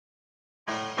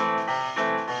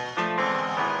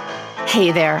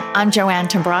Hey there, I'm Joanne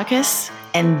Tambrakis,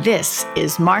 and this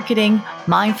is Marketing,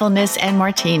 Mindfulness, and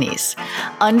Martinis.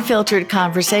 Unfiltered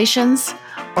conversations,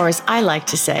 or as I like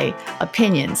to say,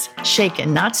 opinions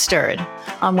shaken, not stirred,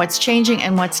 on what's changing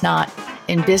and what's not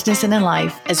in business and in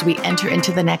life as we enter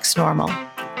into the next normal.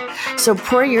 So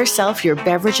pour yourself your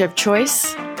beverage of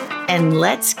choice, and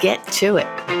let's get to it.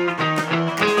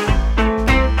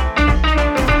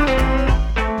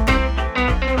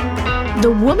 The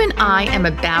woman I am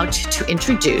about to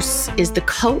introduce is the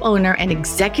co-owner and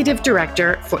executive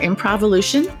director for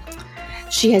Improvolution.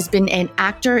 She has been an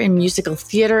actor in musical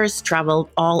theaters, traveled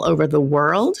all over the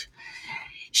world.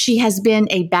 She has been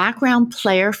a background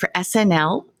player for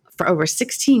SNL for over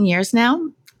 16 years now,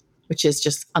 which is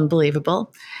just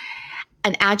unbelievable.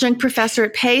 An adjunct professor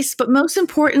at Pace, but most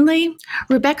importantly,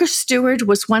 Rebecca Stewart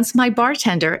was once my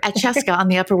bartender at Cheska on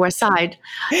the Upper West Side,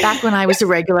 back when I was a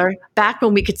regular, back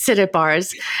when we could sit at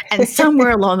bars, and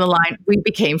somewhere along the line, we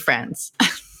became friends.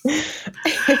 Welcome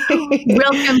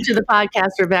to the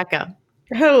podcast, Rebecca.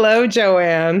 Hello,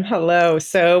 Joanne. Hello.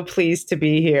 So pleased to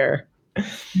be here.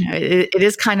 It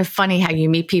is kind of funny how you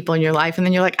meet people in your life and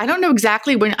then you're like, I don't know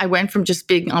exactly when I went from just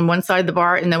being on one side of the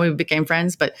bar and then we became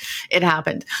friends, but it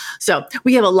happened. So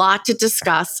we have a lot to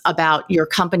discuss about your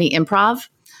company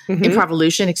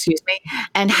Improvolution,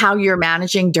 and how you're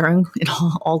managing during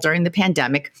all during the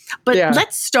pandemic. But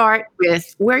Let's start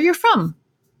with where you're from.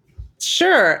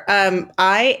 Sure.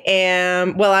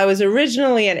 I was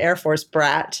originally an Air Force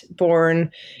brat,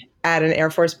 born at an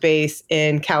Air Force base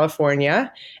in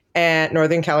California, at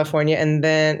Northern California. And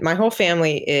then my whole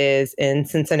family is in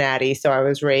Cincinnati. So I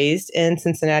was raised in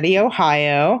Cincinnati,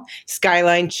 Ohio,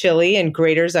 Skyline Chili and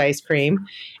Grater's ice cream.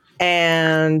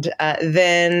 And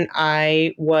then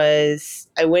I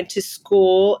went to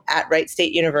school at Wright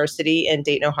State University in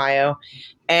Dayton, Ohio.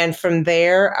 And from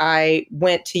there, I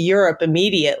went to Europe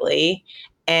immediately.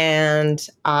 And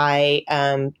I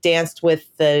danced with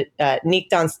the Nick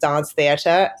Dans Dans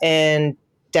Theater in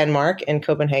Denmark, in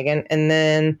Copenhagen. And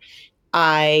then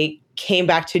I came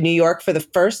back to New York for the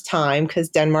first time because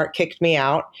Denmark kicked me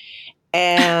out.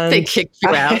 And they kicked you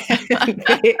out.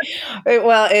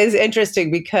 Well, it's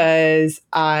interesting because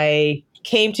I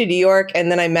came to New York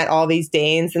and then I met all these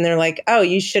Danes and they're like, oh,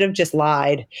 you should have just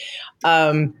lied.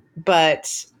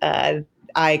 But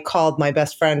I called my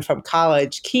best friend from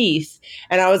college, Keith,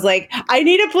 and I was like, I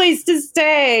need a place to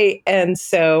stay. And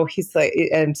so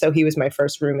he was my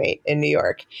first roommate in New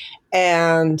York.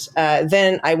 And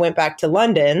then I went back to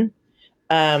London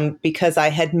because I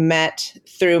had met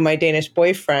through my Danish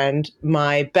boyfriend,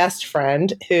 my best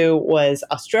friend, who was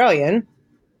Australian.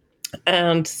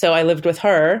 And so I lived with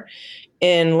her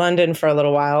in London for a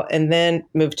little while and then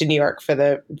moved to New York for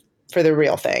the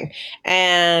real thing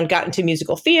and got into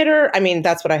musical theater. I mean,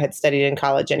 that's what I had studied in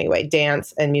college anyway,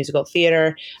 dance and musical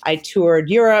theater. I toured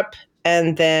Europe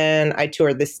and then I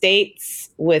toured the States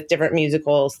with different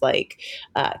musicals like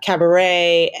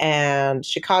Cabaret and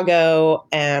Chicago.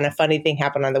 And a funny thing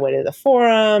happened on the way to the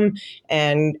Forum.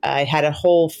 And I had a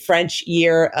whole French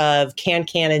year of Can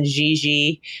and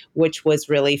Gigi, which was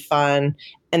really fun.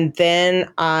 And then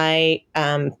I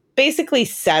basically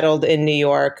settled in New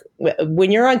York. When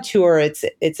you're on tour,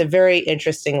 it's a very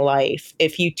interesting life.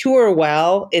 If you tour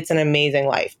well, it's an amazing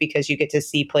life because you get to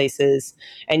see places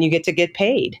and you get to get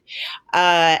paid.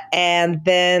 And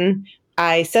then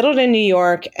I settled in New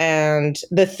York. And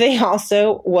the thing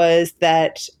also was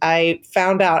that I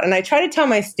found out, and I try to tell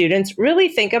my students, really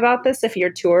think about this if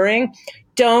you're touring.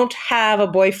 Don't have a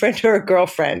boyfriend or a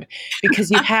girlfriend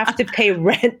because you have to pay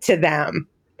rent to them.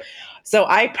 So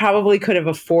I probably could have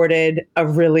afforded a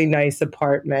really nice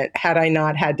apartment had I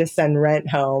not had to send rent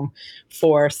home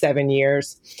for 7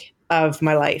 years of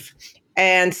my life.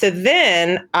 And so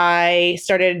then I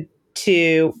started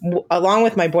to, along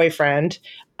with my boyfriend,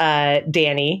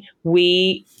 Danny,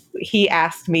 he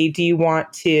asked me, do you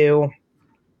want to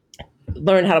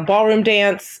learn how to ballroom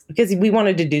dance? Because we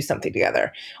wanted to do something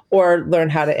together, or learn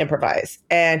how to improvise.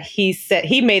 And he said,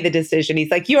 he made the decision.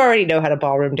 He's like, you already know how to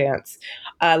ballroom dance.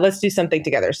 Let's do something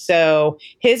together. So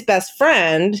his best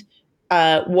friend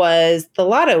was the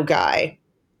Lotto guy.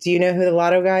 Do you know who the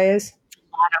Lotto guy is?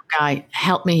 Lotto guy,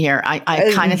 help me here. I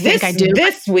kind of think I do.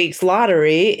 This week's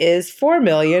lottery is $4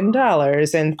 million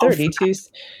and 32.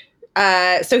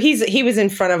 So he was in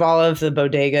front of all of the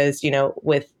bodegas,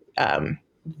 with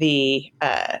the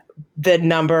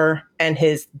number and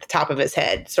the top of his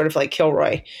head, sort of like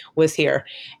Kilroy was here.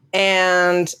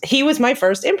 And he was my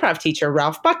first improv teacher,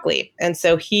 Ralph Buckley. And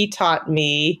so he taught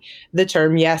me the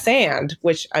term yes and,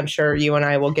 which I'm sure you and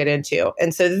I will get into.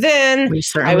 And so then We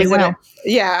certainly will.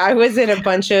 I was in a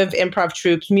bunch of improv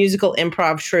troupes, musical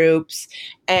improv troupes.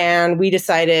 And we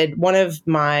decided one of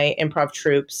my improv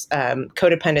troupes,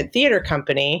 Codependent Theater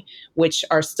Company, which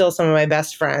are still some of my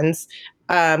best friends,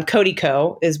 Cody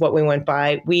Co is what we went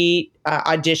by. We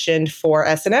auditioned for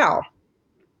SNL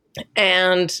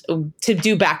and to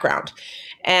do background.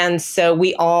 And so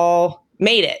we all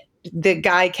made it.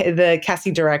 The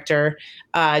casting director,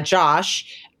 Josh,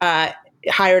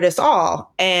 hired us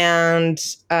all. And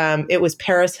it was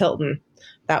Paris Hilton.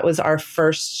 That was our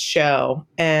first show.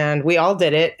 And we all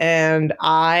did it. And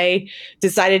I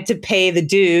decided to pay the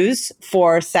dues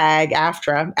for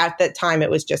SAG-AFTRA. At that time, it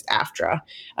was just AFTRA.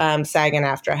 SAG and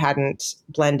AFTRA hadn't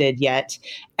blended yet.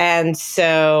 And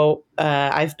so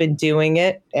I've been doing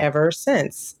it ever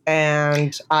since.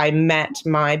 And I met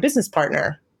my business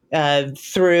partner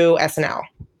through SNL.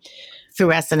 Through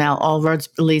SNL, all roads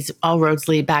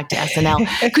lead back to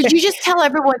SNL. Could you just tell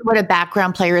everyone what a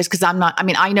background player is? Because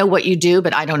I know what you do,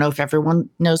 but I don't know if everyone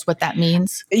knows what that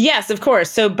means. Yes, of course.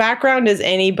 So background is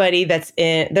anybody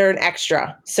they're an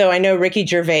extra. So I know Ricky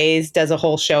Gervais does a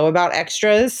whole show about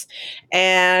extras,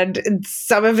 and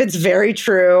some of it's very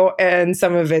true and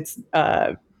some of it's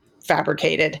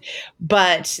fabricated,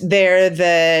 but they're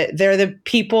the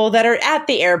people that are at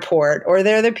the airport, or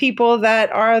they're the people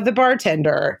that are the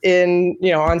bartender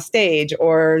on stage,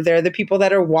 or they're the people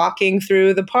that are walking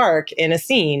through the park in a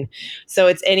scene. So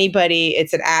it's anybody,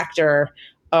 it's an actor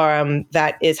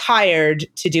that is hired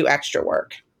to do extra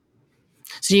work.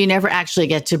 So you never actually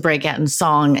get to break out in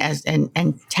song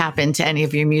and tap into any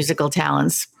of your musical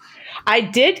talents. I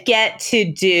did get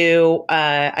to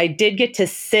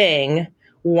sing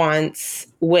once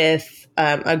with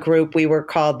a group. We were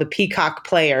called the Peacock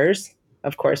Players,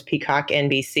 of course, Peacock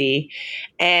NBC.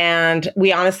 And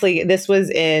this was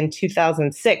in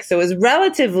 2006. So it was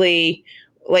relatively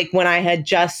like when I had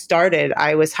just started,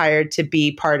 I was hired to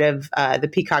be part of the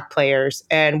Peacock Players.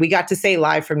 And we got to say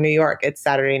live from New York. It's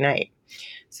Saturday night.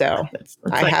 So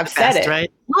I have said it.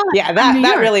 Right? Yeah,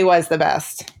 that really was the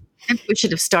best. We should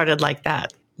have started like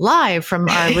that. Live from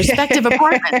our respective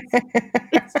apartments.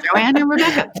 It's Joanne and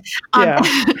Rebecca.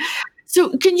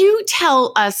 So can you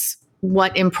tell us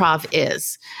what improv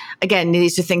is? Again,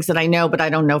 these are things that I know, but I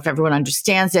don't know if everyone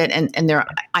understands it. And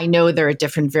I know there are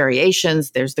different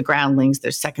variations. There's the Groundlings,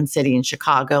 there's Second City in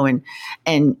Chicago,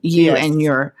 and you and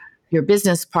your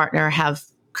business partner have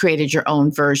created your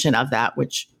own version of that,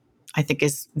 which I think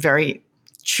is very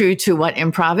true to what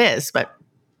improv is. But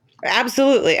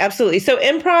absolutely. So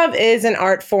improv is an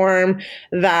art form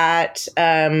that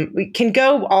we can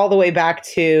go all the way back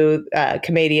to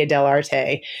Commedia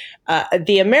dell'arte.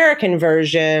 The American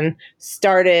version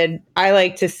started, I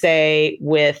like to say,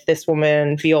 with this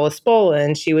woman, Viola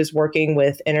Spolin. She was working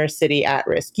with inner city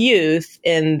at-risk youth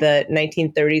in the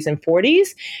 1930s and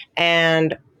 40s.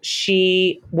 And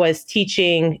she was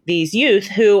teaching these youth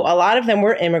who, a lot of them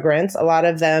were immigrants. A lot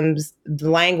of them's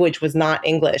language was not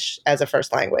English as a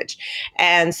first language.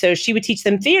 And so she would teach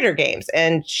them theater games.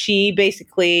 And she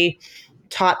basically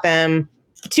taught them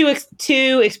two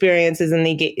experiences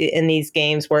in these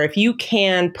games where if you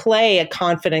can play a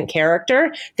confident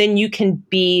character, then you can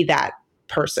be that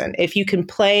person. If you can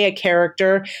play a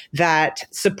character that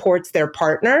supports their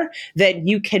partner, then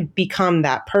you can become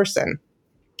that person.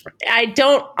 I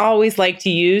don't always like to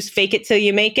use fake it till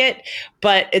you make it,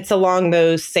 but it's along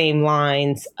those same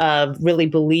lines of really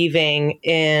believing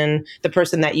in the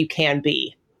person that you can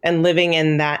be and living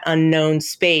in that unknown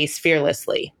space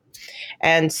fearlessly.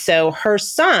 And so her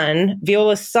son,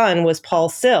 Viola's son, was Paul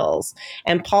Sills.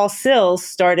 And Paul Sills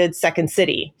started Second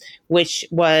City, which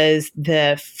was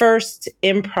the first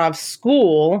improv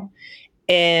school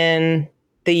in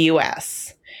the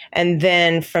US. And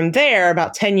then from there,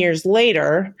 about 10 years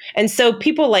later, and so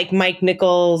people like Mike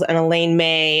Nichols and Elaine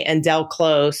May and Del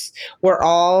Close were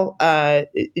all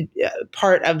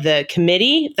part of the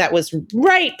committee that was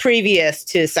right previous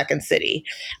to Second City.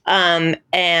 And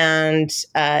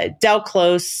Del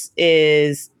Close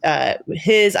is,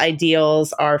 his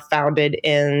ideals are founded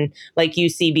in like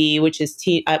UCB, which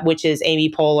is Amy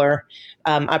Poehler,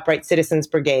 Upright Citizens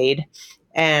Brigade.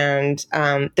 And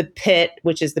the Pit,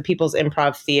 which is the People's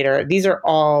Improv Theater. These are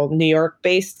all New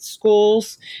York-based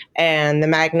schools. And the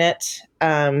Magnet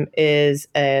is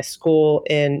a school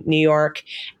in New York.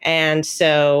 And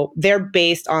so they're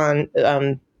based on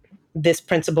this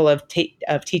principle of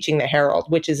teaching the Herald,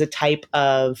 which is a type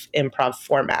of improv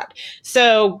format.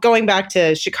 So going back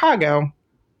to Chicago,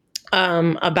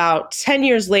 about 10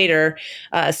 years later,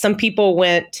 some people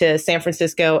went to San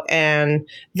Francisco, and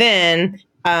then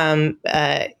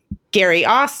Gary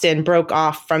Austin broke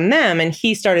off from them, and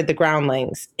he started the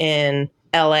Groundlings in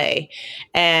LA.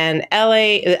 And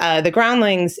the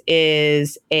Groundlings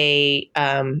is a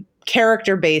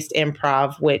character-based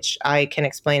improv, which I can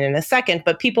explain in a second.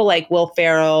 But people like Will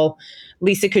Ferrell,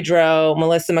 Lisa Kudrow,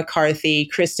 Melissa McCarthy,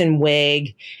 Kristen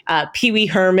Wiig, Pee Wee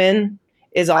Herman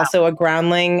is also a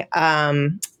groundling.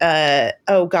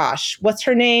 Oh gosh, what's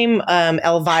her name?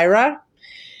 Elvira.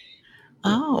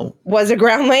 Was a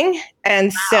groundling.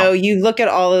 And so you look at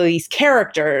all of these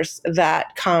characters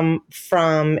that come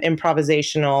from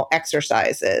improvisational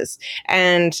exercises.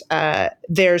 And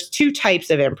there's two types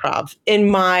of improv in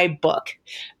my book.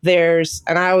 And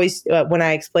I always, when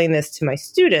I explain this to my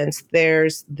students,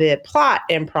 there's the plot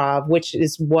improv, which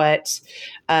is what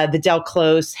the Del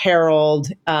Close, Harold,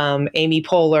 Amy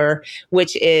Poehler,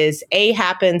 which is A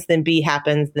happens, then B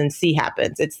happens, then C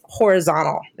happens. It's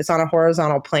horizontal. It's on a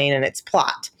horizontal plane, and it's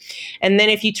plot. And then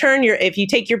if you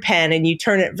take your pen and you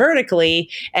turn it vertically,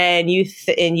 and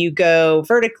you go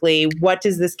vertically, what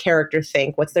does this character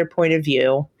think? What's their point of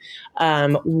view?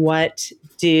 What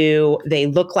do they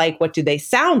look like? What do they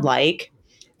sound like?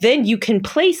 Then you can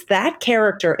place that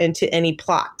character into any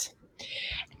plot.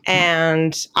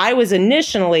 And I was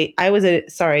initially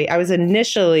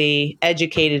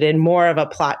educated in more of a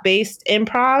plot-based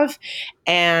improv,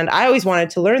 and I always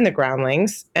wanted to learn the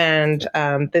Groundlings. And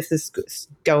this is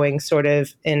going sort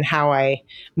of in how I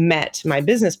met my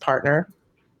business partner.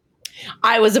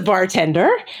 I was a bartender,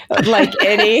 like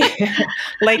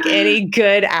any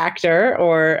good actor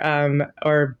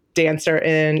or dancer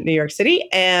in New York City.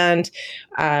 And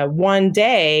one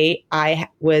day I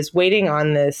was waiting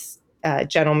on this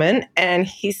gentleman, and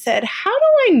he said, "How do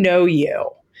I know you?"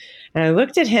 And I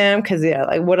looked at him because,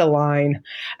 like, what a line.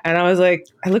 And I was like,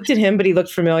 I looked at him, but he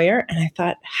looked familiar. And I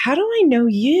thought, how do I know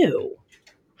you?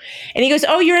 And he goes,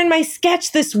 "Oh, you're in my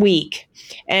sketch this week."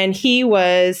 And he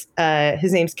was,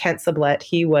 his name's Kent Sublette.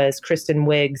 He was Kristen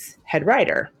Wiig's head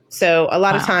writer. So a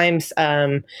lot of times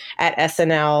at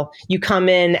SNL, you come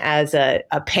in as a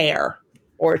pair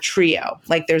or a trio.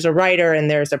 Like there's a writer and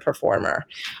there's a performer.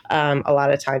 A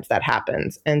lot of times that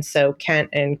happens. And so Kent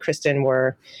and Kristen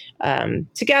were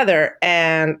together,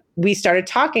 and we started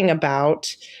talking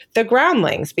about the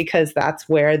Groundlings because that's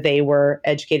where they were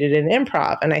educated in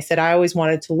improv. And I said, I always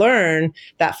wanted to learn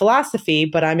that philosophy,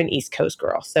 but I'm an East Coast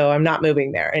girl, so I'm not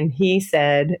moving there. And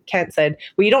Kent said,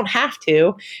 well, you don't have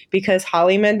to, because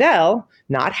Holly Mandel,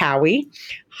 not Howie,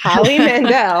 Holly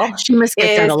Mandel. She must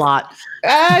get that a lot.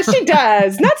 She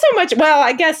does. Not so much. Well,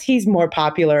 I guess he's more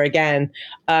popular again.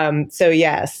 So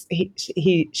yes,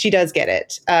 she does get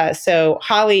it. So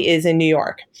Holly is in New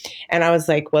York, and I was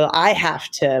like, well, I have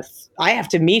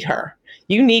to meet her.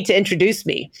 You need to introduce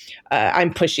me.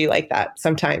 I'm pushy like that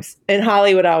sometimes. And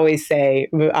Holly would always say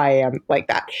I am like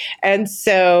that. And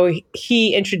so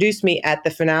he introduced me at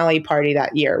the finale party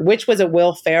that year, which was a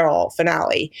Will Ferrell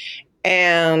finale.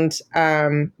 And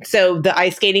so the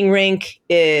ice skating rink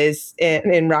is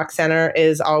in Rock Center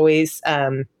is always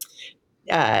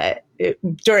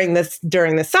during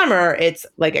the summer, it's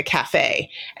like a cafe.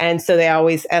 And so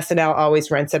SNL always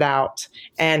rents it out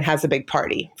and has a big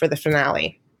party for the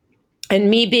finale. And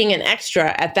me being an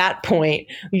extra at that point,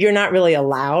 you're not really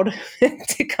allowed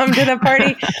to come to the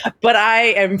party. But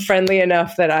I am friendly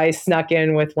enough that I snuck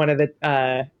in with one of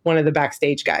the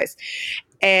backstage guys.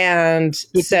 And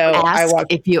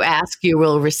if you ask, you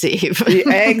will receive.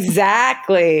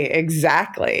 Exactly.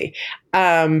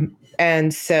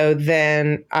 And so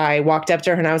then I walked up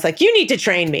to her and I was like, you need to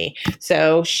train me.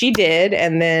 So she did.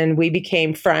 And then we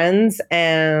became friends,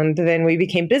 and then we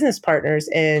became business partners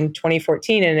in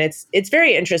 2014. And it's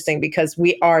very interesting because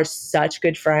we are such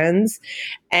good friends.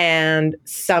 And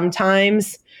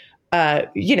sometimes,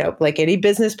 like any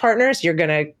business partners, you're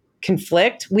going to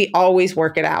conflict. We always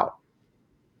work it out.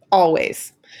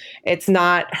 Always. It's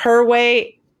not her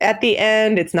way at the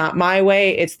end. It's not my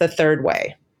way. It's the third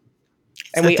way.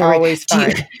 And we always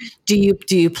find. Do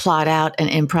you plot out an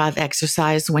improv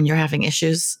exercise when you're having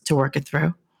issues to work it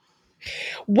through?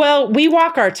 Well, we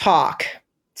walk our talk.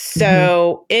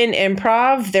 So in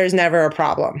improv, there's never a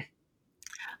problem.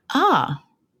 Ah.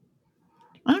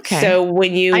 Okay. So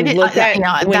when you look at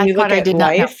life, when you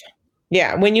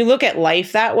look at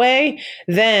life that way,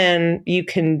 then you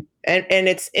can. And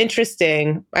it's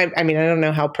interesting. I mean, I don't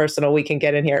know how personal we can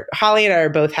get in here. Holly and I are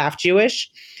both half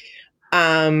Jewish.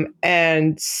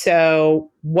 And so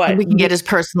we can get as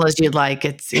personal as you'd like.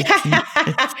 It's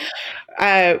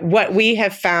what we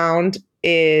have found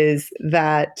is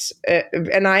that,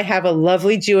 and I have a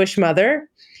lovely Jewish mother.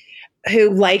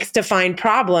 who likes to find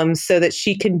problems so that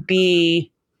she can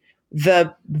be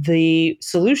the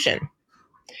solution.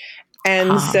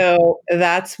 And so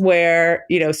that's where,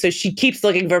 so she keeps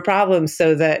looking for problems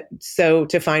so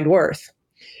to find worth.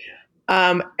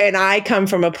 And I come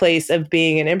from a place of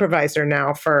being an improviser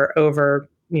now for over,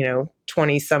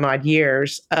 20 some odd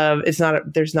years of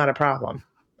there's not a problem.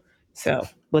 So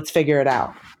let's figure it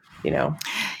out,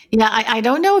 Yeah, I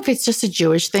don't know if it's just a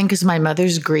Jewish thing because my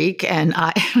mother's Greek, and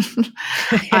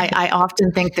I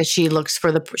often think that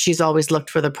she's always looked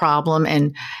for the problem,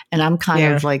 and I'm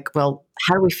kind of like, well,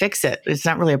 how do we fix it? It's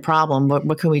not really a problem.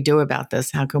 What can we do about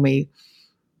this? How can we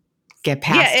get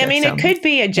past it? Yeah, I mean, it could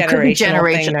be a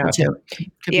generational thing now. Too.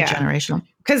 It could be generational.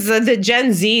 Because the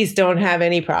Gen Zs don't have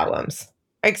any problems.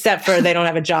 Except for they don't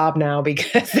have a job now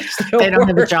because they don't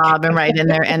have a job, and right, and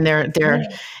they're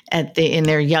in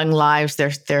their young lives,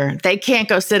 they can't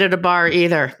go sit at a bar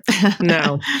either.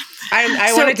 No,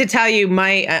 I wanted to tell you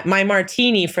my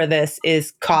martini for this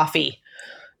is coffee.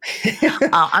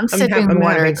 I'm sipping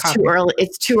water. It's too early.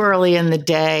 It's too early in the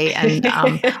day, and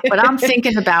but I'm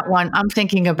thinking about one. I'm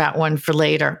thinking about one for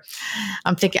later.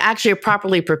 I'm thinking actually a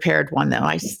properly prepared one, though.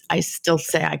 I still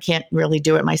say I can't really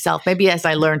do it myself. Maybe as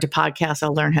I learn to podcast,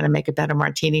 I'll learn how to make a better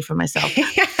martini for myself.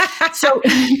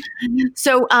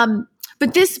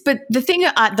 But the thing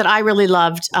that I really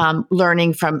loved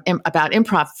learning about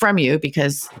improv from you,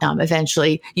 because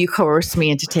eventually you coerced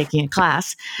me into taking a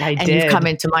class, you've come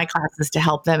into my classes to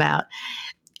help them out.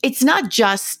 It's not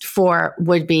just for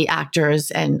would-be actors,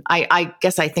 and I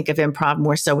guess I think of improv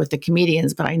more so with the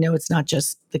comedians, but I know it's not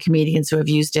just the comedians who have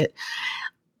used it.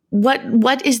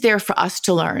 What is there for us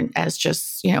to learn as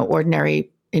just ordinary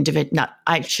individual?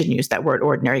 I shouldn't use that word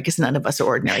ordinary because none of us are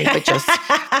ordinary, but just.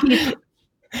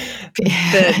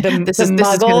 This is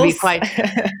going to be quite.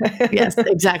 Yes,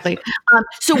 exactly.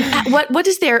 So, what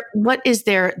is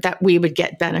there that we would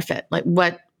get benefit? Like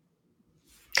what?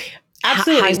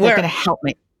 Absolutely, how is that going to help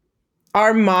me?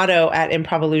 Our motto at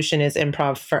Improvolution is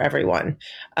improv for everyone.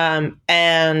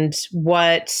 And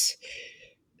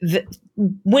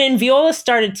when Viola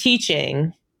started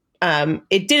teaching,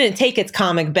 it didn't take its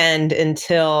comic bend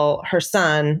until her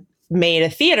son made a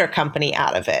theater company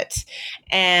out of it.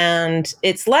 And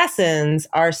its lessons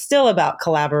are still about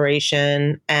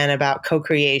collaboration and about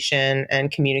co-creation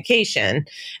and communication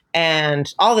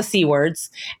and all the C words.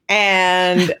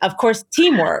 And of course,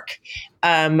 teamwork.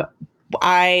 The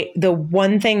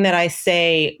one thing that I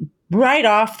say right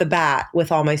off the bat with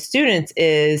all my students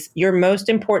is your most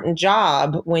important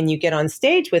job when you get on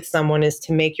stage with someone is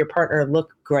to make your partner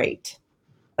look great.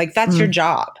 Like that's your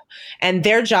job. And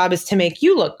their job is to make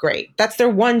you look great. That's their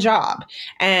one job.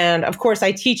 And of course,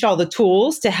 I teach all the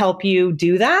tools to help you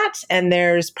do that. And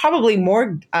there's probably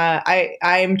more.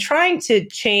 I'm trying to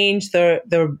change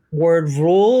the word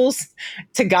rules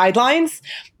to guidelines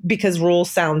because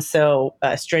rules sound so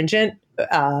stringent,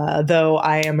 though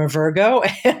I am a Virgo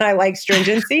and I like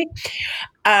stringency.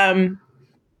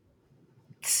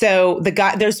 So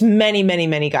there's many, many,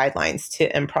 many guidelines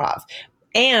to improv.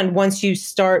 And once you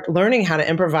start learning how to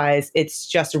improvise, it's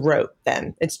just rote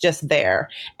then. It's just there.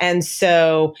 And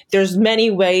so there's many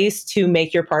ways to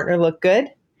make your partner look good.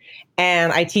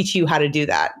 And I teach you how to do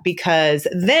that because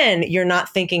then you're not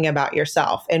thinking about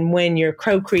yourself. And when you're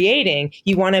co-creating,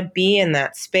 you want to be in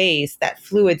that space, that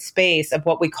fluid space of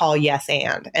what we call yes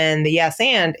and. And the yes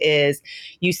and is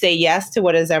you say yes to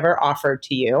what is ever offered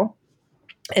to you.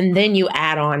 And then you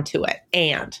add on to it.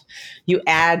 And you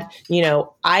add,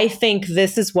 I think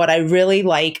this is what I really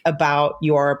like about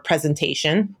your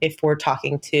presentation. If we're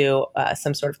talking to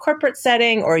some sort of corporate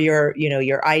setting or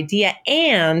your idea,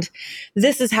 and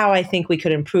this is how I think we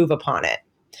could improve upon it.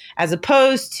 As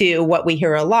opposed to what we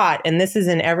hear a lot, and this is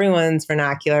in everyone's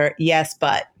vernacular, yes,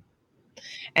 but.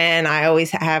 And I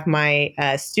always have my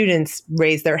students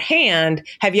raise their hand.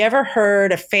 Have you ever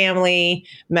heard a family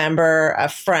member, a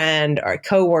friend, or a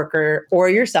coworker, or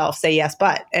yourself say yes,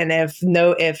 but? And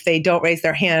if they don't raise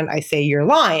their hand, I say you're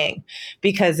lying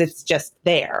because it's just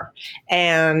there.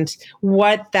 And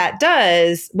what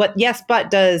yes,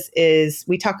 but does is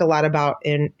we talk a lot about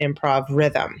in improv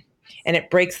rhythm, and it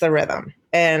breaks the rhythm.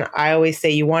 And I always say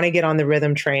you want to get on the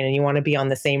rhythm train and you want to be on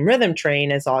the same rhythm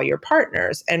train as all your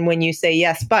partners. And when you say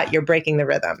yes, but you're breaking the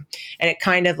rhythm and it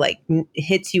kind of like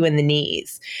hits you in the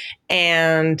knees.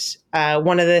 And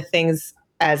one of the things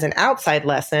as an outside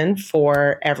lesson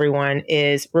for everyone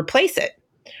is replace it.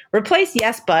 Replace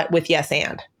yes, but with yes,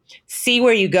 and. See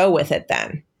where you go with it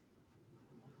then.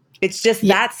 It's just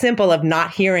that simple of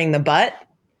not hearing the but.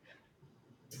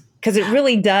 Because it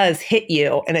really does hit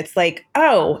you. And it's like,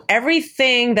 oh,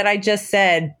 everything that I just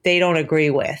said, they don't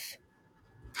agree with.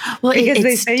 Well, because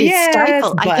they say it yes,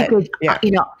 stifles. I think but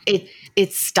yeah,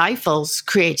 it stifles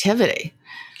creativity.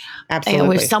 And if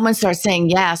absolutely. someone starts saying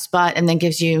yes, but, and then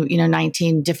gives you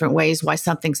 19 different ways why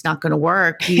something's not going to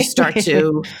work, you start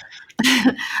to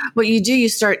what you do. You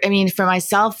start. I mean, for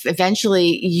myself,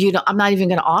 eventually, I'm not even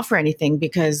going to offer anything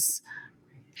because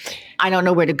I don't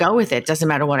know where to go with it. Doesn't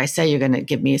matter what I say. You're going to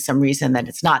give me some reason that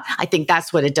it's not. I think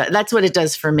that's what it does. That's what it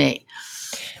does for me.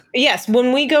 Yes,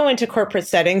 when we go into corporate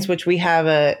settings, which we have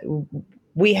a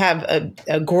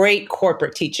great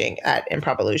corporate teaching at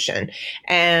Improvolution.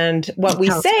 And what we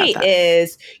Tell us say about that.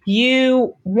 is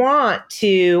you want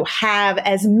to have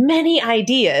as many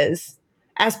ideas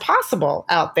as possible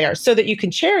out there so that you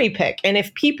can cherry pick. And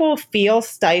if people feel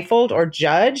stifled or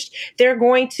judged, they're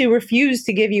going to refuse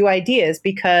to give you ideas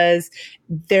because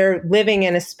they're living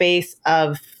in a space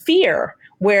of fear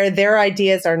where their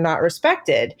ideas are not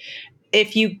respected.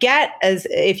 If you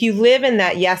live in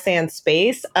that yes and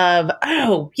space of,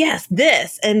 oh yes,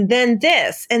 this and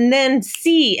then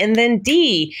C and then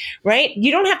D, right?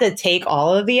 You don't have to take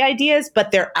all of the ideas,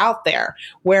 but they're out there.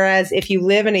 Whereas if you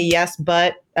live in a yes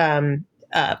but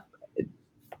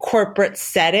corporate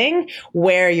setting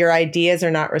where your ideas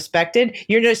are not respected,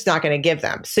 you're just not going to give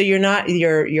them. So you're not,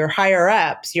 your higher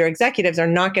ups, your executives are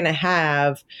not going to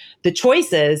have the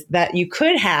choices that you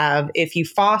could have if you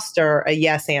foster a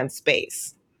yes and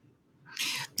space.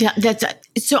 Yeah,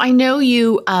 so. I know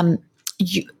you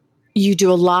you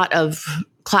do a lot of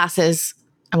classes,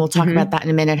 and we'll talk about that in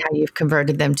a minute. How you've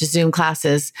converted them to Zoom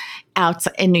classes out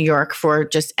in New York for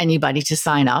just anybody to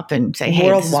sign up and say, "Hey,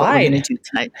 this is what we're going to do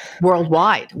tonight."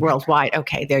 Worldwide.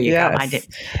 Okay, there you go. I did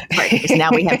right because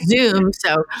now we have Zoom,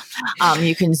 so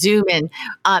you can Zoom in.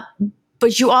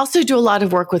 But you also do a lot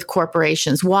of work with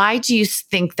corporations. Why do you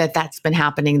think that that's been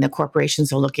happening? The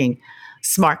corporations are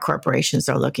smart corporations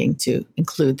are looking to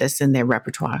include this in their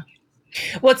repertoire.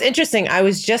 Well, it's interesting. I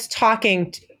was just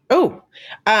talking to,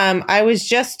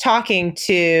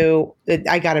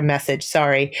 I got a message.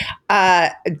 Sorry.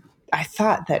 I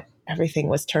thought that everything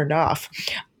was turned off.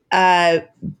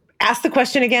 Ask the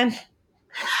question again.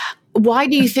 Why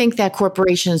do you think that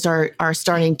corporations are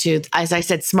starting to, as I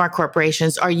said, smart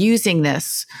corporations are using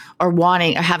this or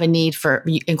have a need for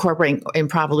incorporating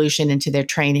Improvolution into their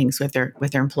trainings with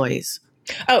their employees?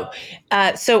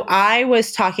 So I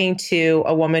was talking to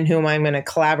a woman whom I'm going to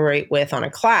collaborate with on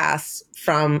a class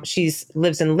she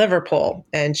lives in Liverpool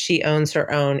and she owns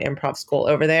her own improv school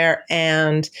over there.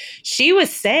 And she was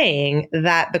saying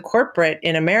that the corporate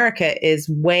in America is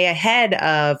way ahead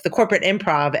of the corporate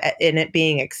improv in it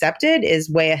being accepted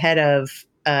is way ahead of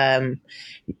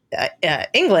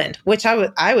England, which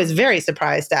I was very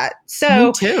surprised at. So,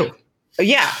 me too.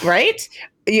 Yeah, right.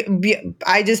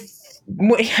 I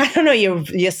don't know.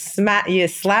 You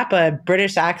slap a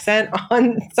British accent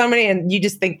on somebody, and you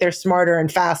just think they're smarter and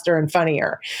faster and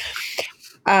funnier.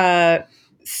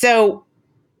 So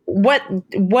what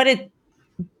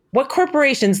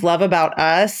corporations love about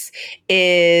us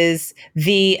is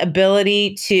the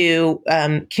ability to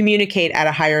communicate at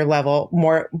a higher level,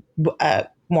 more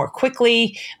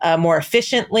quickly, more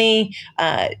efficiently.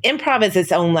 Improv is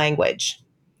its own language,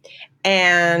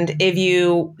 and if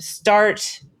you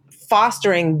start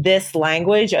fostering this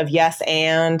language of yes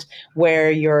and, where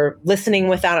you're listening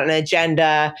without an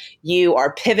agenda, you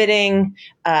are pivoting,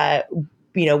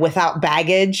 without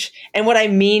baggage. And what I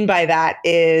mean by that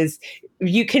is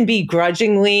you can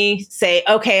begrudgingly say,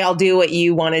 okay, I'll do what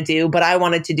you want to do, but I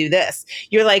wanted to do this.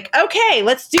 You're like, okay,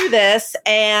 let's do this.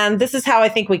 And this is how I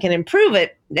think we can improve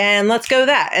it. And let's go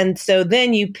that. And so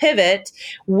then you pivot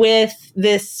with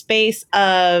this space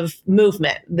of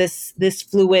movement, this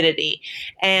fluidity.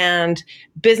 And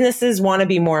businesses want to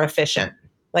be more efficient.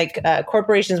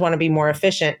 Corporations want to be more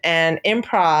efficient, and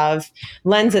improv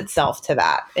lends itself to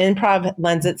that. Improv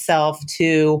lends itself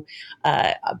to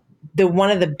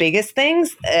one of the biggest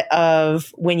things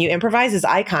of when you improvise is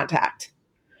eye contact.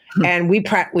 And we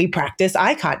practice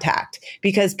eye contact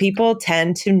because people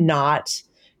tend to not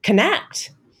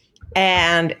connect.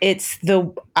 And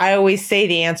I always say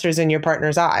the answer is in your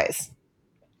partner's eyes,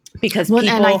 because and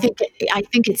I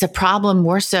think it's a problem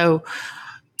more so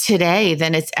today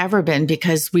than it's ever been,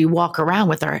 because we walk around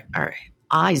with our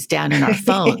eyes down in our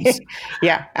phones.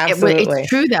 Yeah, absolutely. It's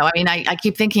true though. I mean, I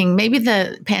keep thinking maybe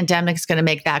the pandemic's going to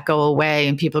make that go away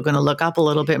and people are going to look up a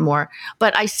little bit more,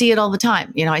 but I see it all the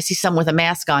time. I see someone with a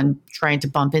mask on trying to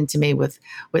bump into me with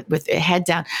a head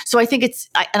down. So I think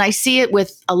and I see it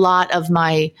with a lot of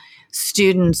my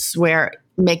students where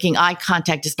making eye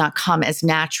contact does not come as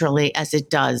naturally as it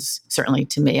does, certainly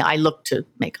to me. I look to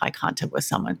make eye contact with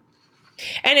someone.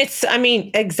 And I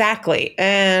mean, exactly.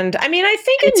 And I mean, I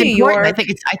think It's in New important. York, I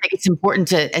think it's important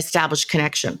to establish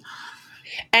connection.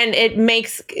 and it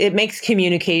makes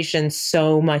communication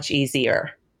so much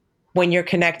easier when you're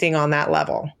connecting on that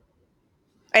level.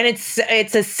 And it's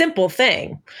a simple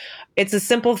thing. It's a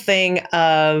simple thing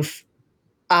of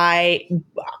I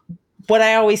what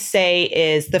I always say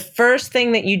is the first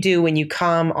thing that you do when you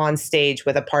come on stage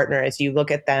with a partner is you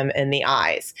look at them in the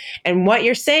eyes. And what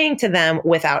you're saying to them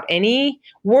without any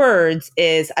words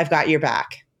is, I've got your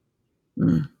back.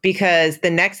 Mm. Because the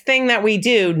next thing that we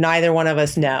do, neither one of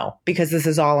us know, because this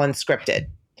is all unscripted.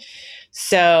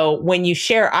 So when you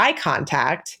share eye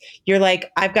contact, you're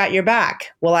like, I've got your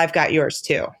back. Well, I've got yours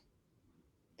too.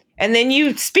 And then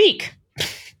you speak.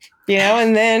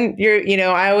 And then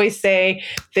I always say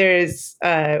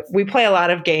we play a lot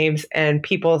of games and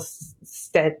people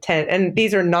tend, and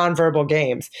these are nonverbal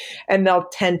games, and they'll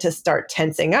tend to start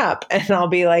tensing up. And I'll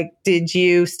be like, did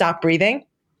you stop breathing?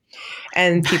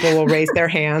 And people will raise their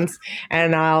hands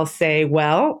and I'll say,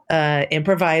 well,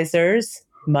 improvisers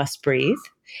must breathe.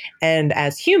 And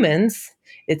as humans,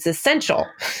 it's essential.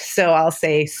 So I'll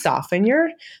say, soften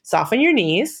your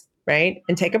knees, right?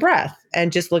 And take a breath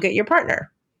and just look at your partner.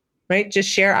 Right? Just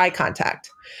share eye contact.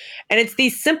 And it's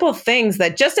these simple things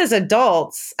that just as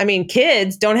adults, I mean,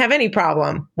 kids don't have any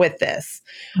problem with this.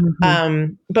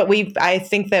 Mm-hmm. But I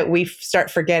think that we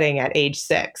start forgetting at age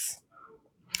 6.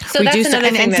 So we that's do,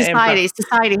 another thing. And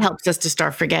society helps us to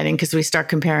start forgetting because we start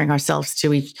comparing ourselves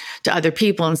to other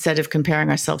people instead of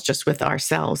comparing ourselves just with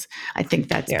ourselves. I think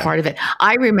that's part of it.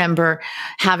 I remember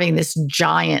having this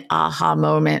giant aha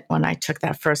moment when I took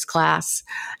that first class,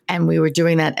 and we were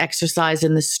doing that exercise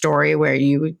in the story where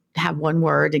you have one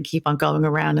word and keep on going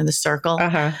around in the circle.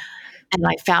 Uh-huh. And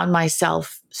I found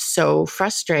myself so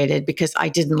frustrated because I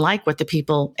didn't like what the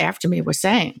people after me were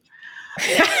saying.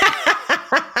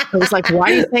 I was like, why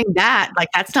are you saying that? Like,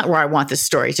 that's not where I want this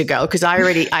story to go. Because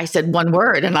I said one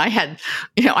word and I had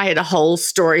a whole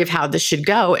story of how this should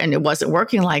go, and it wasn't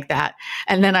working like that.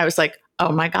 And then I was like,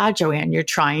 oh my God, Joanne, you're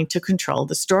trying to control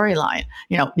the storyline.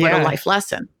 What a life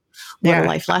lesson. What a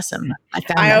life lesson.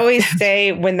 I always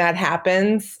say when that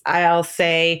happens, I'll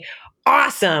say,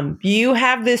 awesome. You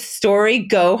have this story.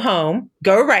 Go home,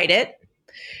 go write it.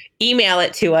 Email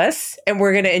it to us and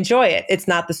we're going to enjoy it. It's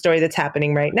not the story that's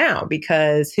happening right now,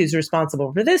 because who's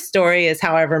responsible for this story is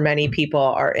however many people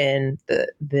are in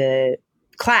the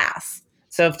class.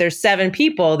 So if there's 7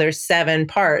 people, there's 7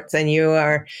 parts, and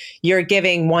you're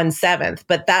giving 1/7,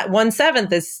 but that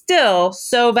 1/7 is still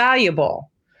so valuable.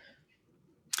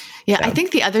 Yeah. So. I think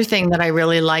the other thing that I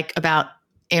really like about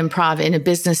improv in a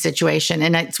business situation,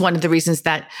 and it's one of the reasons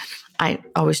that I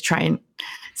always try and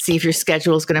see if your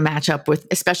schedule is going to match up with,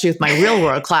 especially with my real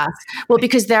world class. Well,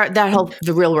 because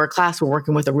the real world class, we're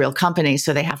working with a real company,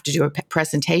 so they have to do a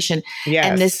presentation. Yes.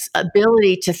 And this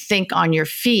ability to think on your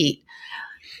feet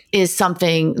is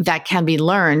something that can be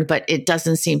learned, but it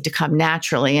doesn't seem to come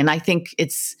naturally. And I think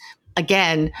it's,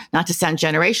 again, not to sound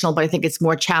generational, but I think it's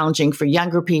more challenging for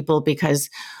younger people because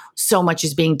so much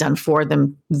is being done for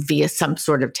them via some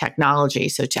sort of technology.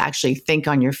 So to actually think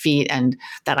on your feet, and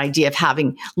that idea of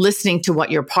listening to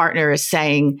what your partner is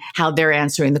saying, how they're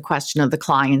answering the question of the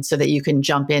client so that you can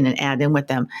jump in and add in with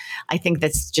them. I think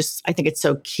it's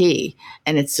so key.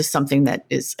 And it's just something that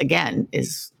is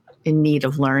in need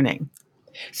of learning.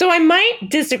 So I might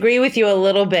disagree with you a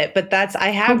little bit, but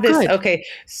Good. Okay.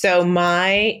 So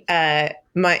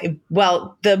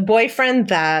the boyfriend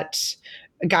that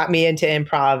got me into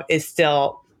improv is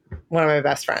still one of my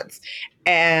best friends.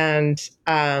 And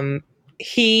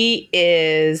he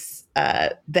is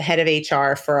the head of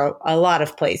HR for a lot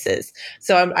of places.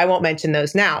 So I won't mention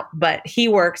those now, but he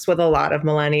works with a lot of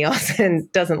millennials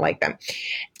and doesn't like them.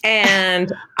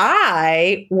 And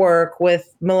I work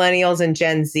with millennials and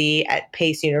Gen Z at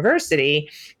Pace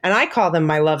University, and I call them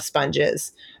my love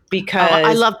sponges. Because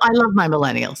I love my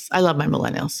millennials. I love my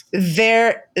millennials.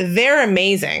 They're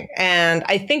amazing. And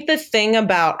I think the thing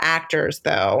about actors,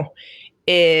 though,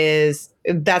 is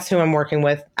that's who I'm working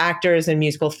with: actors and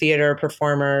musical theater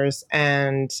performers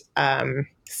and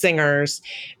singers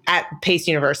at Pace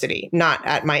University, not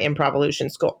at my Improvolution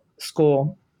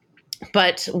school.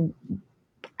 But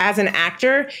as an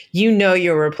actor,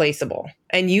 you're replaceable.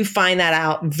 And you find that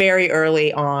out very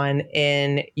early on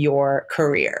in your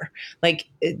career. Like,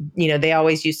 they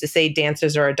always used to say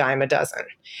dancers are a dime a dozen.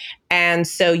 And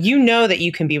so that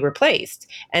you can be replaced.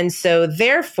 And so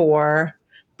therefore,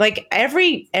 like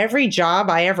every job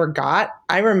I ever got,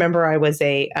 I remember I was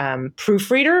a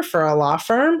proofreader for a law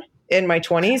firm in my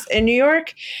 20s in New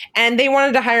York, and they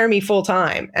wanted to hire me full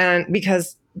time. And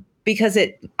because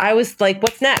I was like,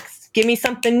 what's next? give me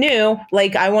something new.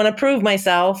 Like, I want to prove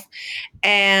myself.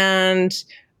 And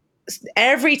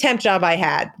every temp job I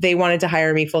had, they wanted to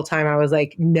hire me full time. I was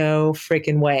like, no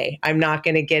freaking way. I'm not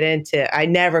going to I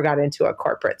never got into a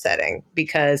corporate setting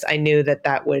because I knew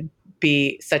that would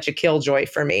be such a killjoy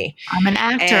for me. I'm an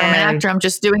actor. I'm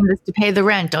just doing this to pay the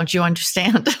rent. Don't you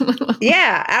understand?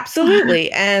 Yeah,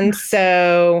 absolutely. And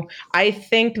so I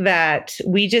think that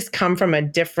we just come from a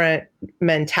different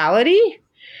mentality,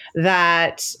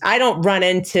 that I don't run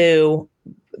into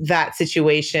that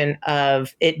situation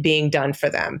of it being done for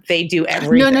them. They do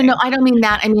everything. No. I don't mean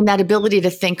that. I mean that ability to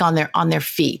think on their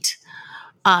feet,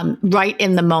 right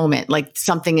in the moment. Like,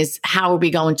 something is, how are we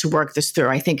going to work this through?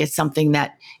 I think it's something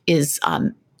that is,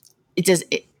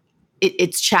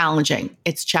 it's challenging.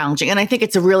 It's challenging, and I think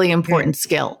it's a really important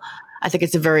skill. I think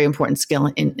it's a very important skill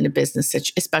in a business,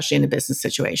 especially in a business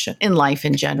situation, in life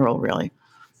in general, really.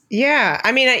 Yeah.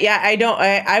 I mean,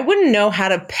 I wouldn't know how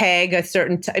to peg a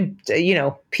certain type,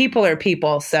 people are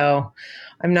people. So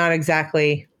I'm not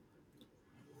exactly,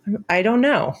 I don't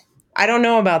know. I don't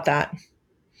know about that,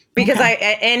 because Okay.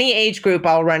 at any age group,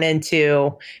 I'll run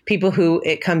into people who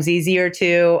it comes easier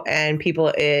to and people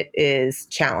it is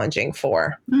challenging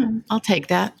for. I'll take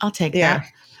that. Yeah.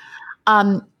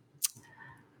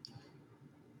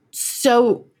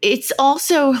 So it's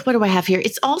also, what do I have here?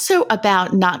 It's also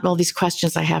about not all these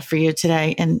questions I have for you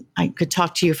today, and I could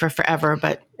talk to you for forever,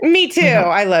 but Me too.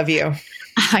 I love you.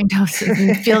 I know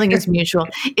the feeling is mutual.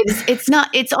 It's not.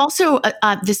 It's also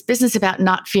this business about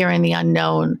not fearing the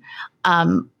unknown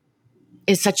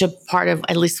is such a part of,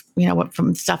 at least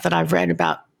from stuff that I've read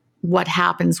about what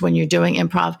happens when you're doing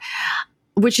improv,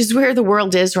 which is where the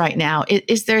world is right now.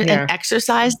 Is there an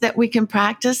exercise that we can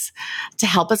practice to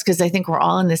help us? Because I think we're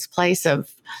all in this place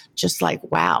of just like,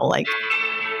 wow, like,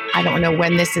 I don't know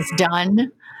when this is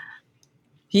done.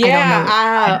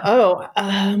 Yeah.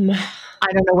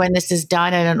 I don't know when this is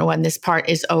done. I don't know when this part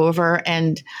is over.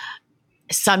 And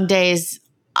some days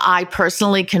I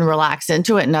personally can relax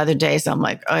into it, and other days I'm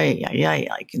like, oh yeah,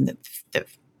 like the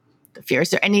fear.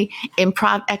 Is there any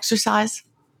improv exercise?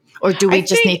 Or do we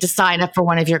just need to sign up for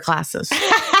one of your classes?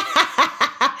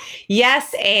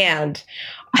 Yes, and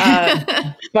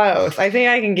both. I think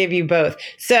I can give you both.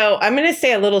 So I'm going to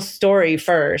say a little story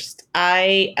first.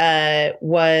 I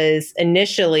was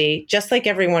initially, just like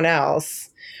everyone else,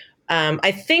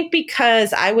 I think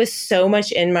because I was so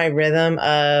much in my rhythm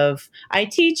of, I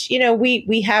teach,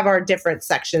 we have our different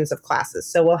sections of classes.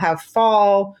 So we'll have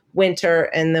fall, winter,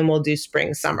 and then we'll do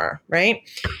spring, summer, right?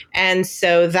 And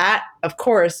so that, of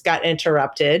course, got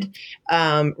interrupted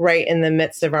right in the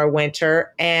midst of our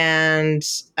winter. And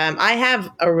I have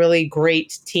a really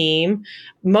great team,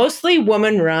 mostly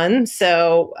woman run.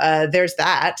 So there's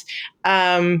that,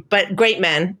 but great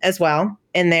men as well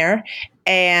in there.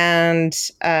 And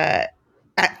at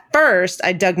first,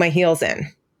 I dug my heels in.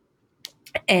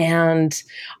 And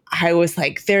I was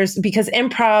like, because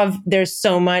improv, there's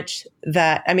so much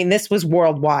that, I mean, this was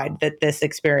worldwide that this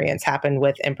experience happened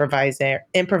with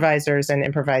improvisers and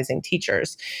improvising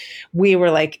teachers. We were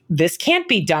like, this can't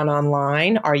be done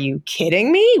online. Are you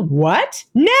kidding me? What?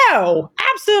 No,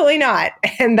 absolutely not.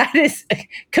 And that is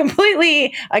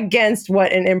completely against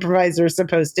what an improviser is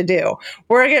supposed to do.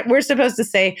 We're supposed to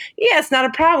say, yeah, it's not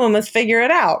a problem. Let's figure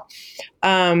it out.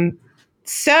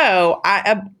 So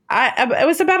it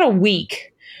was about a week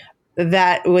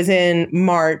that was in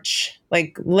March,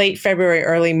 like late February,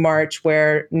 early March,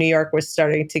 where New York was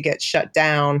starting to get shut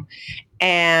down.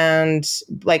 And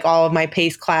like all of my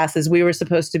PACE classes, we were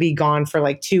supposed to be gone for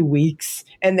like 2 weeks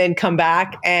and then come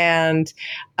back. And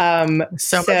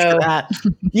so much for that.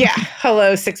 Yeah.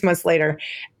 Hello, 6 months later.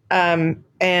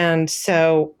 And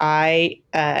so I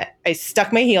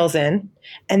stuck my heels in.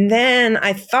 And then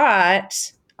I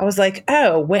was like,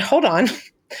 oh, wait, hold on. I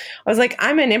was like,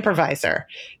 I'm an improviser.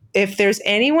 If there's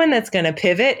anyone that's going to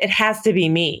pivot, it has to be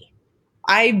me.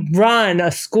 I run a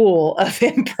school of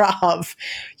improv.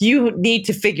 You need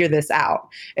to figure this out.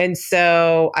 And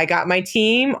so I got my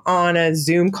team on a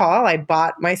Zoom call. I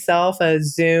bought myself a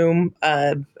Zoom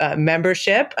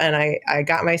membership, and I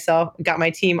got my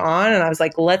team on, and I was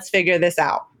like, let's figure this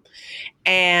out.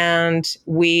 And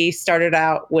we started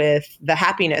out with the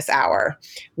Happiness Hour,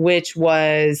 which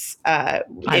was the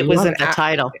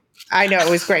title. I know, it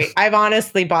was great. I've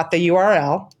honestly bought the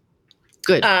URL.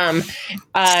 Good.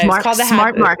 It's called the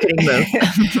smart marketing move.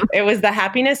 It was the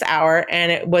Happiness Hour,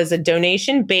 and it was a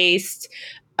donation-based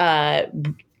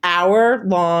hour-long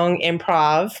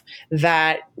improv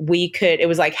that it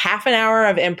was like half an hour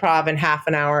of improv and half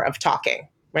an hour of talking.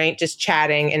 right? Just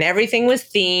chatting, and everything was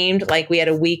themed. Like we had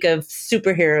a week of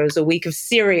superheroes, a week of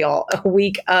cereal, a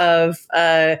week of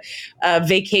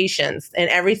vacations, and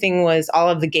everything was, all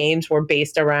of the games were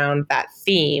based around that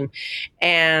theme.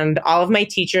 And all of my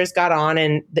teachers got on,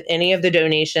 and any of the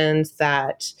donations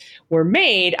that were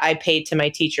made, I paid to my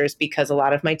teachers, because a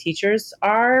lot of my teachers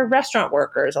are restaurant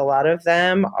workers. A lot of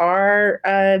them are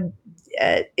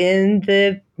in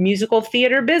the musical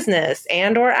theater business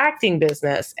and or acting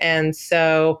business. And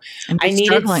so I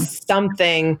needed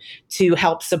something to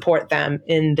help support them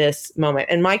in this moment.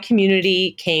 And my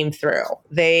community came through.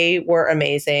 They were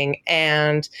amazing.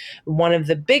 And one of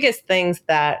the biggest things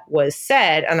that was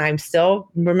said, and I'm still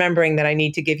remembering that I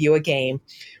need to give you a game.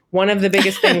 One of the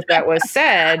biggest things that was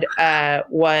said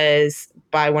was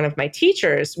by one of my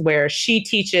teachers, where she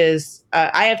teaches,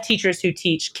 I have teachers who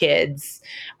teach kids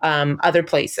other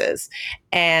places.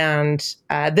 And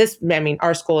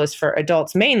our school is for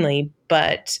adults mainly,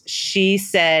 but she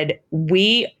said,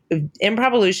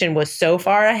 Improvolution was so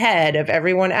far ahead of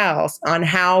everyone else on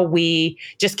how we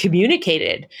just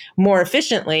communicated more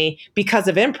efficiently because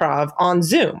of improv on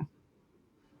Zoom.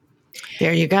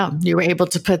 There you go. You were able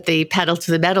to put the pedal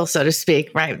to the metal, so to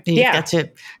speak, right? You got to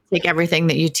take everything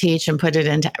that you teach and put it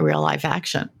into real life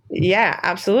action. Yeah,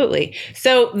 absolutely.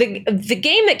 So the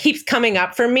game that keeps coming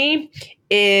up for me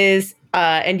is,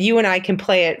 and you and I can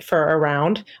play it for a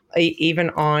round, even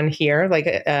on here. Like,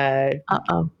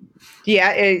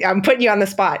 yeah, I'm putting you on the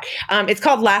spot. It's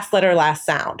called Last Letter, Last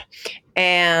Sound,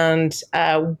 and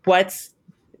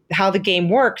how the game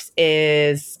works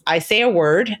is I say a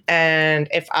word, and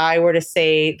if I were to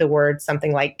say the word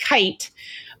something like kite,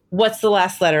 what's the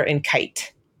last letter in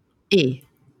kite? E.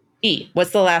 E.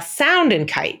 What's the last sound in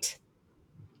kite?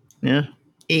 Yeah.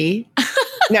 E.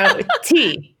 No,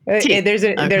 T. T. There's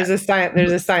a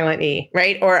silent E,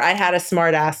 right? Or I had a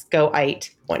smart ass go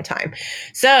ite one time.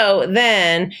 So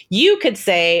then you could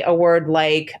say a word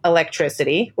like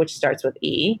electricity, which starts with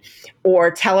E,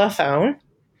 or telephone,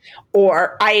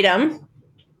 or item,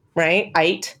 right?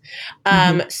 Ite.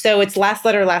 So it's last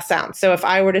letter, last sound. So if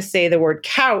I were to say the word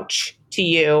couch to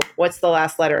you, what's the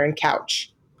last letter in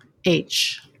couch?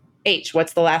 H. H.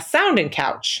 What's the last sound in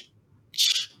couch?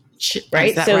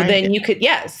 Right. So right? Then you could,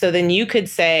 So then you could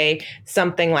say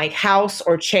something like house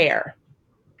or chair.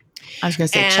 I was going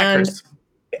to say checkers.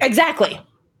 Exactly.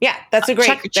 Yeah, that's a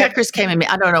great. Checkers came in me.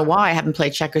 I don't know why I haven't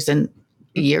played checkers in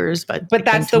years, but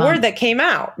that's the word that came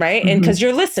out, right? And because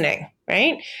you're listening,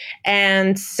 right?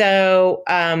 And so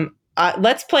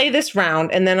let's play this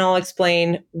round, and then I'll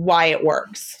explain why it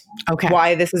works. Okay.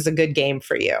 Why this is a good game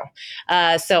for you.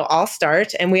 So I'll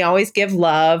start, and we always give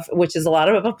love, which is a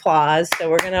lot of applause. So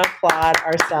we're going to applaud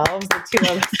ourselves, the two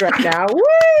of us right now.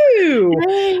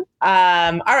 Woo!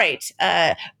 All right.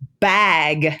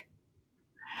 Bag.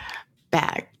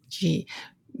 Gee.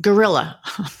 Gorilla.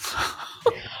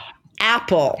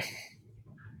 Apple.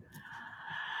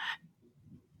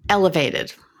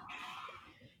 Elevated.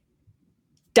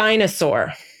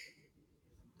 Dinosaur.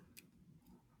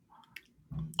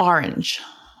 Orange.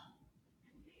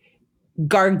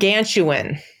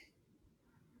 Gargantuan.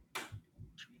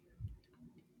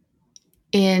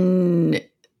 Inside.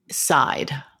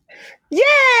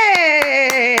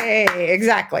 Yay!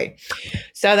 Exactly.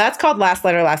 So that's called last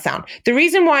letter, last sound. The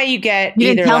reason why you get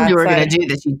you didn't tell me you were going to do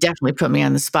this. You definitely put me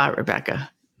on the spot,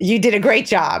 Rebecca. You did a great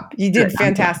job. You did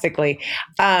fantastically.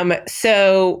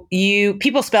 So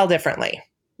people spell differently,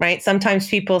 right? Sometimes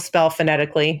people spell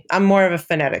phonetically. I'm more of a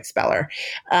phonetic speller,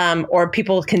 or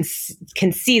people can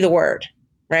see the word,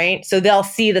 right? So they'll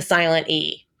see the silent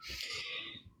E.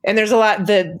 And there's a lot.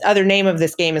 The other name of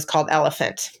this game is called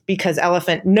Elephant, because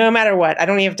elephant, no matter what, I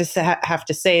don't even have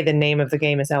to say the name of the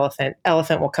game is Elephant.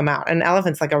 Elephant will come out. And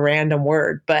elephant's like a random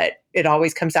word, but it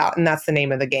always comes out. And that's the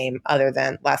name of the game, other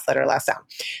than last letter, last sound.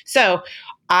 So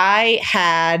I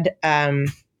had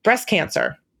breast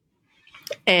cancer,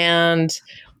 and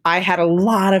I had a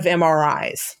lot of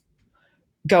MRIs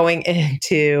going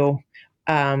into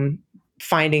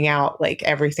finding out like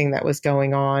everything that was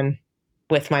going on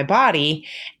with my body.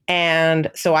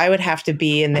 And so I would have to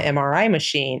be in the MRI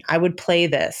machine. I would play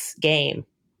this game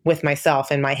with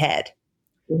myself in my head.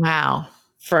 Wow.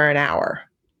 For an hour.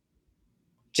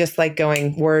 Just like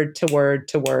going word to word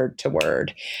to word to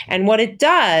word. And what it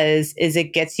does is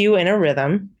it gets you in a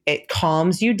rhythm. It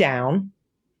calms you down.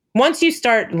 Once you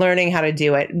start learning how to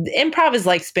do it, improv is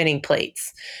like spinning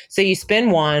plates. So you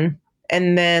spin one,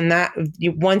 And then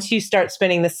once you start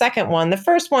spinning the second one, the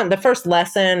first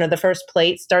lesson or the first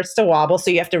plate starts to wobble. So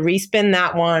you have to respin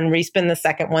that one, respin the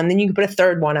second one, then you can put a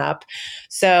third one up.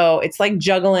 So it's like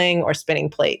juggling or spinning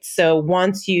plates. So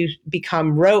once you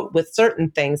become rote with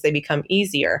certain things, they become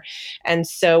easier. And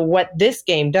so what this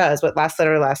game does, what Last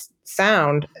Letter, Last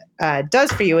Sound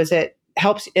does for you is it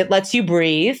lets you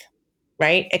breathe.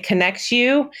 Right? It connects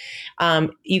you.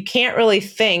 You can't really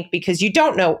think because you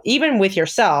don't know, even with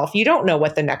yourself, you don't know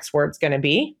what the next word's going to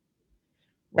be.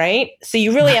 Right? So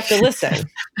you really have to listen.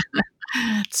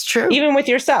 It's true. Even with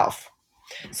yourself.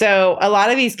 So a lot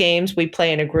of these games we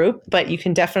play in a group, but you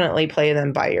can definitely play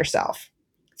them by yourself.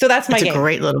 So that's my game. It's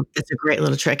a great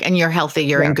little trick. And you're healthy.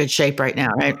 You're in good shape right now,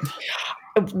 right?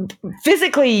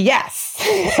 Physically, yes.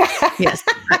 Yes.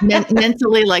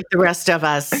 Mentally, like the rest of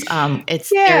us,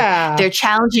 they're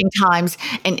challenging times.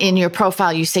 And in your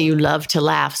profile, you say you love to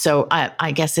laugh. So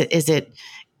I guess is it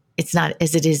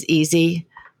as easy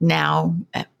now?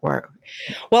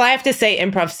 Well, I have to say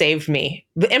improv saved me.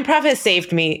 Improv has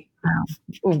saved me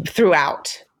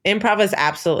throughout. Improv has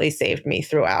absolutely saved me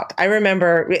throughout. I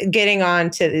remember getting on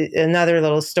to another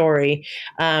little story.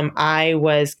 I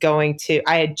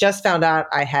had just found out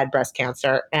I had breast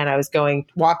cancer, and I was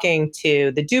walking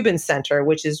to the Dubin Center,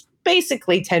 which is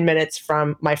basically 10 minutes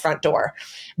from my front door,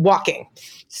 walking.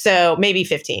 So maybe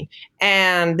 15.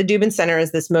 And the Dubin Center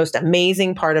is this most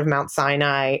amazing part of Mount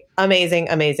Sinai. Amazing,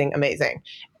 amazing, amazing.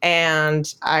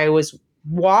 And I was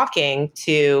walking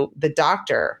to the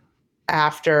doctor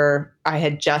after I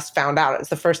had just found out. It was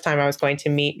the first time I was going to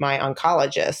meet my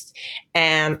oncologist.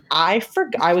 And I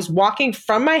was walking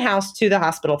from my house to the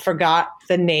hospital, forgot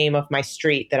the name of my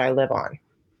street that I live on.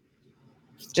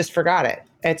 Just forgot it.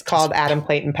 It's called Adam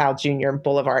Clayton Powell Jr.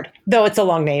 Boulevard, though it's a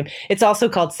long name. It's also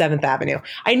called 7th Avenue.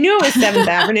 I knew it was 7th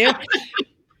Avenue,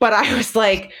 but I was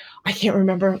like, I can't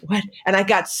remember what. And I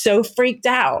got so freaked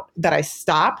out that I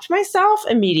stopped myself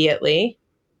immediately.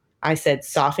 I said,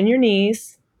 soften your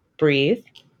knees. Breathe.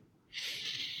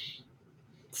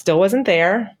 Still wasn't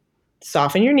there.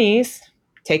 Soften your knees.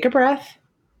 Take a breath.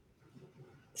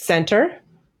 Center.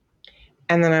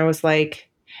 And then I was like,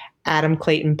 Adam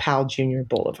Clayton Powell Jr.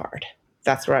 Boulevard.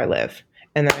 That's where I live.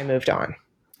 And then I moved on.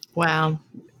 Wow.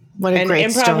 What a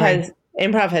great story.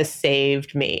 Improv has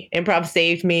saved me. Improv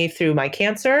saved me through my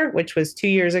cancer, which was 2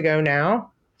 years ago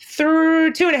now.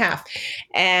 Through 2.5.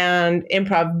 And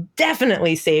improv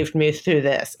definitely saved me through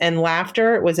this. And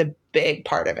laughter was a big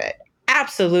part of it.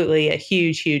 Absolutely a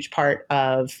huge, huge part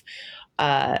of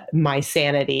my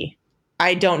sanity.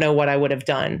 I don't know what I would have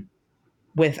done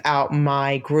without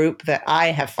my group that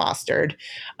I have fostered.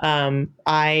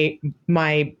 My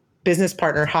business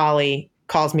partner, Holly,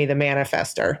 calls me the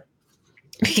manifester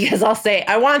because I'll say,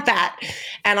 I want that,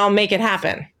 and I'll make it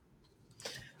happen.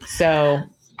 So...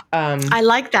 I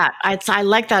like that. I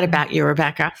like that about you,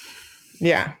 Rebecca.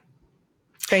 Yeah.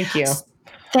 Thank you.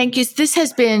 Thank you. This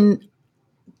has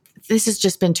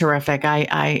just been terrific.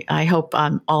 I hope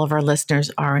all of our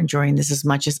listeners are enjoying this as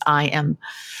much as I am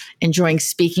enjoying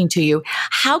speaking to you.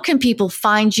 How can people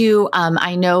find you?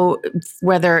 I know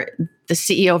whether the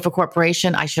CEO of a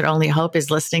corporation, I should only hope, is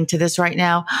listening to this right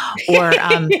now, or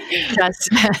just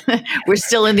we're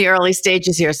still in the early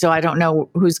stages here, so I don't know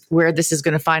where this is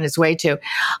going to find its way to,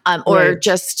 or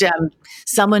just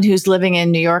someone who's living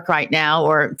in New York right now,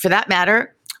 or for that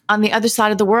matter, on the other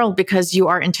side of the world, because you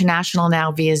are international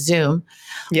now via Zoom.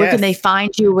 Yes. Where can they find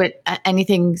you? With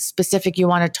anything specific you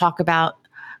want to talk about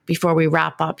before we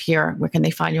wrap up here? Where can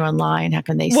they find you online? How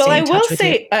can they stay in touch with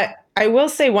you? I will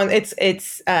say one.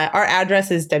 It's our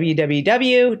address is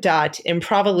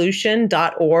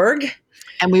www.improvolution.org,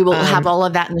 and we will have all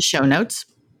of that in the show notes.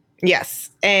 Yes.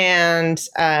 And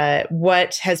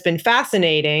what has been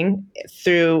fascinating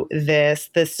through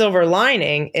the silver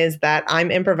lining is that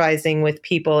I'm improvising with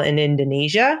people in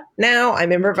Indonesia now.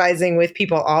 I'm improvising with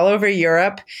people all over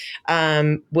Europe,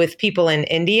 with people in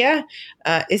India.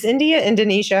 Is India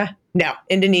Indonesia? No,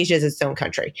 Indonesia is its own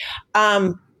country.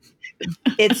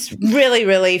 It's really,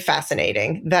 really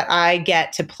fascinating that I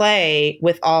get to play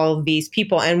with all of these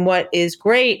people. And what is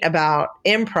great about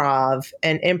improv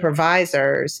and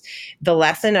improvisers, the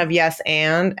lesson of yes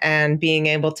and being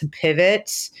able to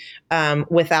pivot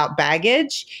without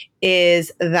baggage,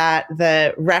 is that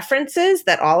the references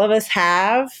that all of us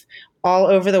have all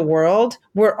over the world,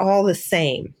 we're all the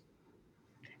same.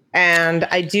 And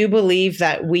I do believe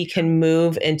that we can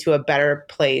move into a better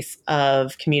place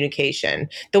of communication.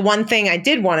 The one thing I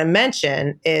did want to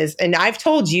mention is, and I've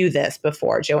told you this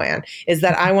before, Joanne, is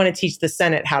that I want to teach the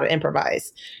Senate how to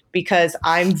improvise, because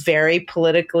I'm very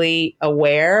politically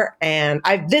aware. And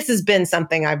this has been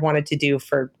something I've wanted to do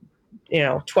for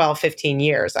 12, 15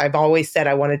 years. I've always said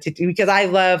I wanted to do, because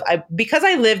because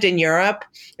I lived in Europe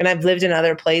and I've lived in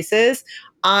other places.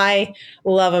 I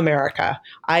love America.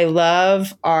 I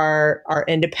love our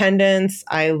independence.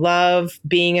 I love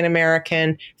being an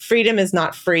American. Freedom is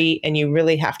not free, and you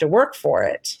really have to work for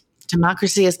it.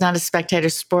 Democracy is not a spectator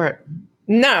sport.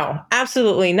 No,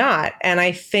 absolutely not. And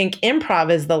I think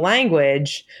improv is the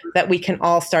language that we can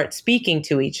all start speaking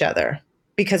to each other,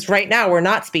 because right now we're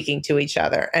not speaking to each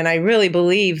other. And I really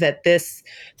believe that this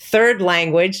third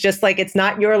language, just like it's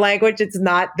not your language, it's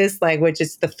not this language,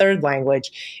 it's the third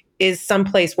language, is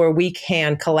someplace where we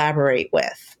can collaborate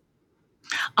with.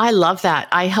 I love that.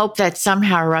 I hope that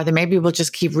somehow or other, maybe we'll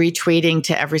just keep retweeting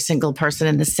to every single person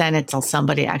in the Senate till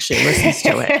somebody actually listens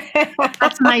to it.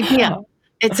 That's an idea.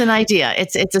 It's an idea.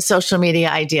 It's a social media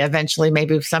idea. Eventually,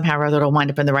 maybe somehow or other it'll wind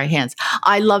up in the right hands.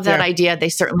 I love that idea. They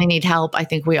certainly need help. I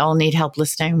think we all need help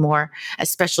listening more,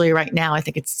 especially right now. I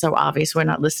think it's so obvious we're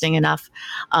not listening enough.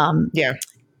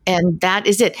 And that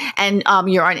is it. And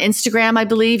you're on Instagram, I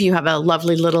believe. You have a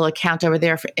lovely little account over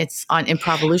there. It's on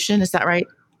Improvolution. Is that right?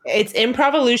 It's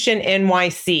Improvolution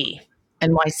NYC.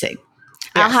 NYC. Yes.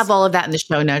 I'll have all of that in the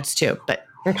show notes too. But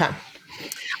okay.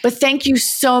 But thank you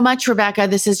so much, Rebecca.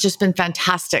 This has just been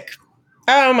fantastic.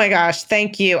 Oh my gosh,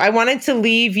 thank you. I wanted to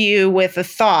leave you with a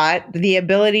thought. The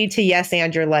ability to yes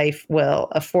and your life will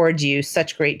afford you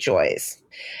such great joys.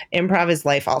 Improv is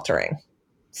life altering.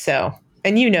 So,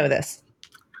 and you know this.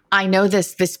 I know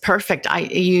this perfect.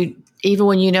 Even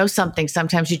when you know something,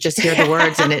 sometimes you just hear the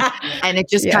words and it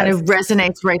just kind of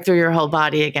resonates right through your whole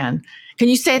body again. Can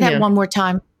you say that one more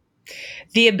time?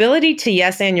 The ability to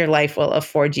yes and your life will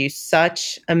afford you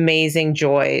such amazing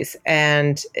joys,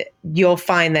 and you'll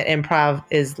find that improv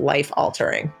is life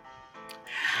altering.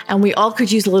 And we all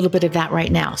could use a little bit of that right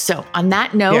now. So on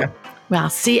that note, well,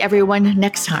 see everyone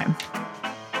next time.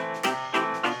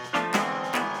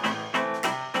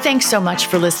 Thanks so much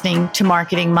for listening to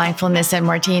Marketing, Mindfulness, and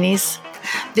Martinis.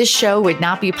 This show would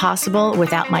not be possible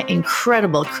without my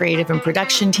incredible creative and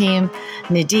production team,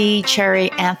 Nadie,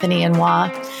 Cherry, Anthony, and Wah.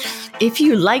 If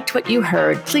you liked what you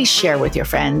heard, please share with your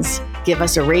friends. Give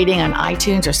us a rating on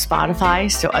iTunes or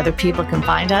Spotify so other people can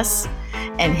find us.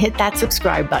 And hit that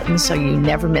subscribe button so you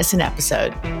never miss an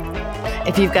episode.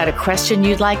 If you've got a question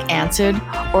you'd like answered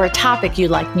or a topic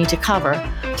you'd like me to cover,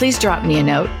 please drop me a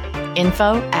note.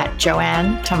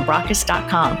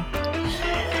 info@joannetumbrakis.com.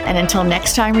 And until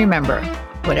next time, remember,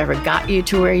 whatever got you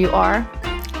to where you are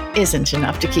isn't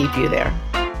enough to keep you there.